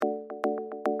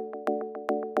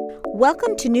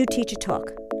Welcome to New Teacher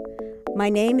Talk. My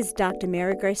name is Dr.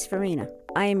 Marygrace Farina.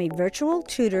 I am a virtual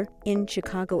tutor in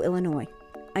Chicago, Illinois.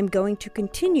 I'm going to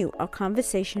continue our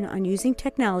conversation on using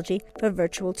technology for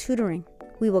virtual tutoring.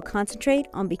 We will concentrate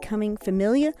on becoming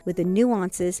familiar with the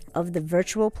nuances of the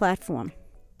virtual platform.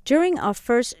 During our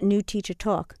first New Teacher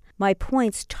Talk, my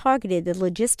points targeted the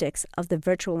logistics of the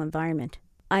virtual environment.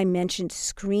 I mentioned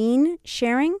screen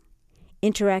sharing,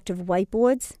 interactive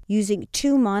whiteboards, using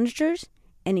 2 monitors,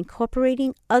 and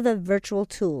incorporating other virtual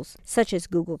tools such as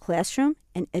Google Classroom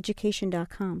and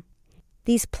Education.com.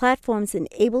 These platforms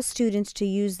enable students to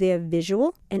use their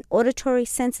visual and auditory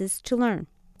senses to learn.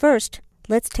 First,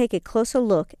 let's take a closer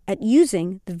look at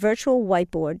using the virtual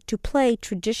whiteboard to play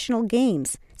traditional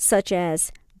games such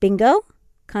as bingo,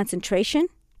 concentration,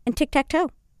 and tic-tac-toe.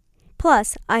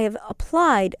 Plus, I have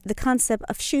applied the concept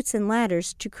of chutes and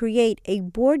ladders to create a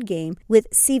board game with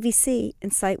CVC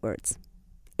and sight words.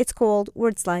 It's called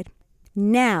Word Slide.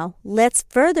 Now, let's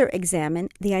further examine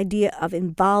the idea of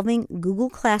involving Google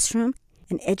Classroom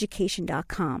and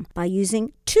Education.com by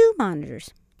using 2 monitors.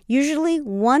 Usually,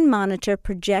 one monitor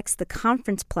projects the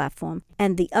conference platform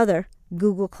and the other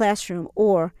Google Classroom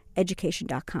or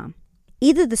Education.com.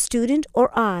 Either the student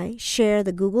or I share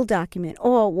the Google document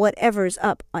or whatever is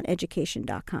up on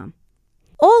Education.com.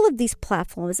 All of these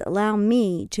platforms allow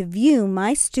me to view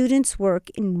my students' work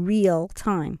in real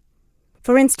time.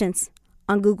 For instance,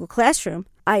 on Google Classroom,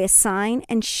 I assign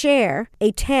and share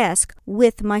a task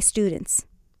with my students.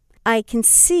 I can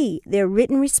see their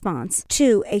written response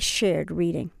to a shared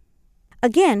reading.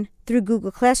 Again, through Google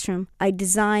Classroom, I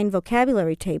design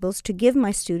vocabulary tables to give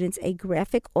my students a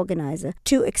graphic organizer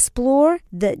to explore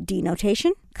the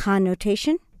denotation,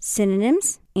 connotation,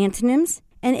 synonyms, antonyms,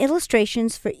 and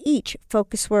illustrations for each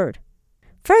focus word.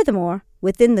 Furthermore,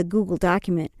 within the Google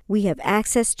document, we have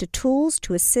access to tools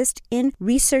to assist in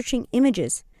researching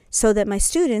images so that my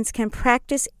students can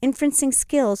practice inferencing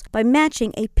skills by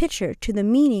matching a picture to the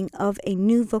meaning of a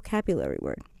new vocabulary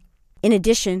word. In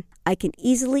addition, I can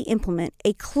easily implement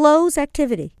a close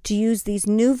activity to use these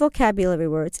new vocabulary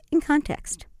words in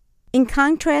context. In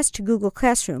contrast to Google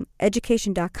Classroom,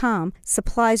 Education.com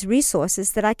supplies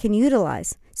resources that I can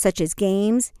utilize, such as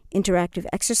games, interactive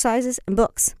exercises, and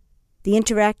books. The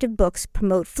interactive books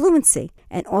promote fluency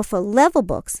and offer level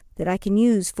books that I can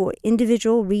use for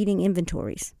individual reading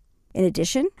inventories. In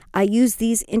addition, I use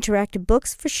these interactive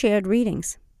books for shared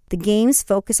readings. The games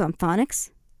focus on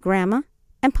phonics, grammar,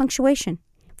 and punctuation.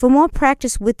 For more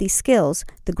practice with these skills,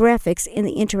 the graphics in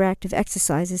the interactive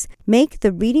exercises make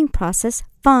the reading process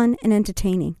fun and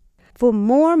entertaining. For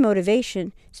more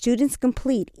motivation, students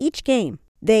complete each game.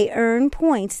 They earn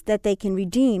points that they can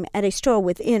redeem at a store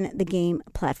within the game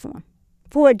platform.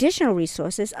 For additional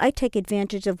resources, I take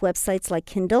advantage of websites like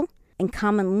Kindle and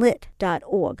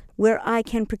commonlit.org, where I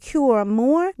can procure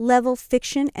more level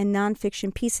fiction and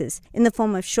nonfiction pieces in the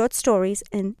form of short stories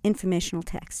and informational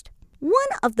text. One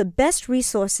of the best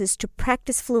resources to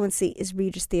practice fluency is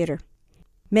Reader's Theater.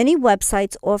 Many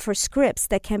websites offer scripts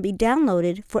that can be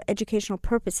downloaded for educational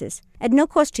purposes at no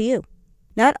cost to you.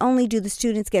 Not only do the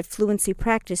students get fluency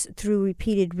practice through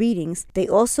repeated readings, they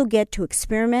also get to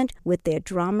experiment with their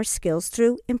drama skills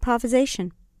through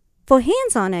improvisation. For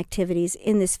hands-on activities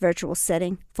in this virtual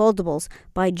setting, foldables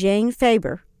by Jane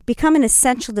Faber become an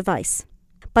essential device.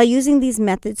 By using these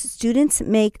methods, students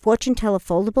make fortune teller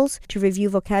foldables to review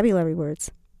vocabulary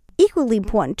words. Equally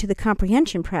important to the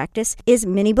comprehension practice is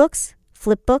mini books,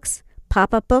 flip books,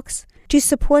 pop-up books to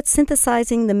support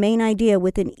synthesizing the main idea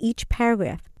within each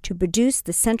paragraph to produce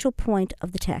the central point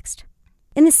of the text.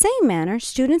 In the same manner,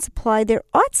 students apply their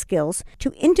art skills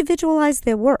to individualize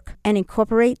their work and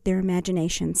incorporate their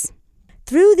imaginations.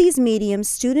 Through these mediums,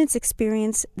 students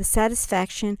experience the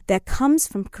satisfaction that comes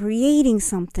from creating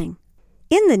something.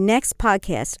 In the next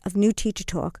podcast of New Teacher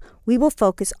Talk, we will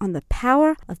focus on the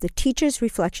power of the teacher's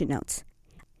reflection notes.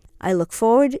 I look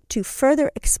forward to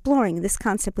further exploring this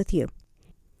concept with you.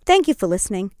 Thank you for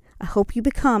listening. I hope you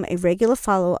become a regular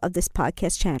follower of this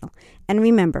podcast channel. And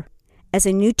remember, as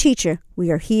a new teacher,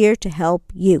 we are here to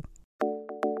help you.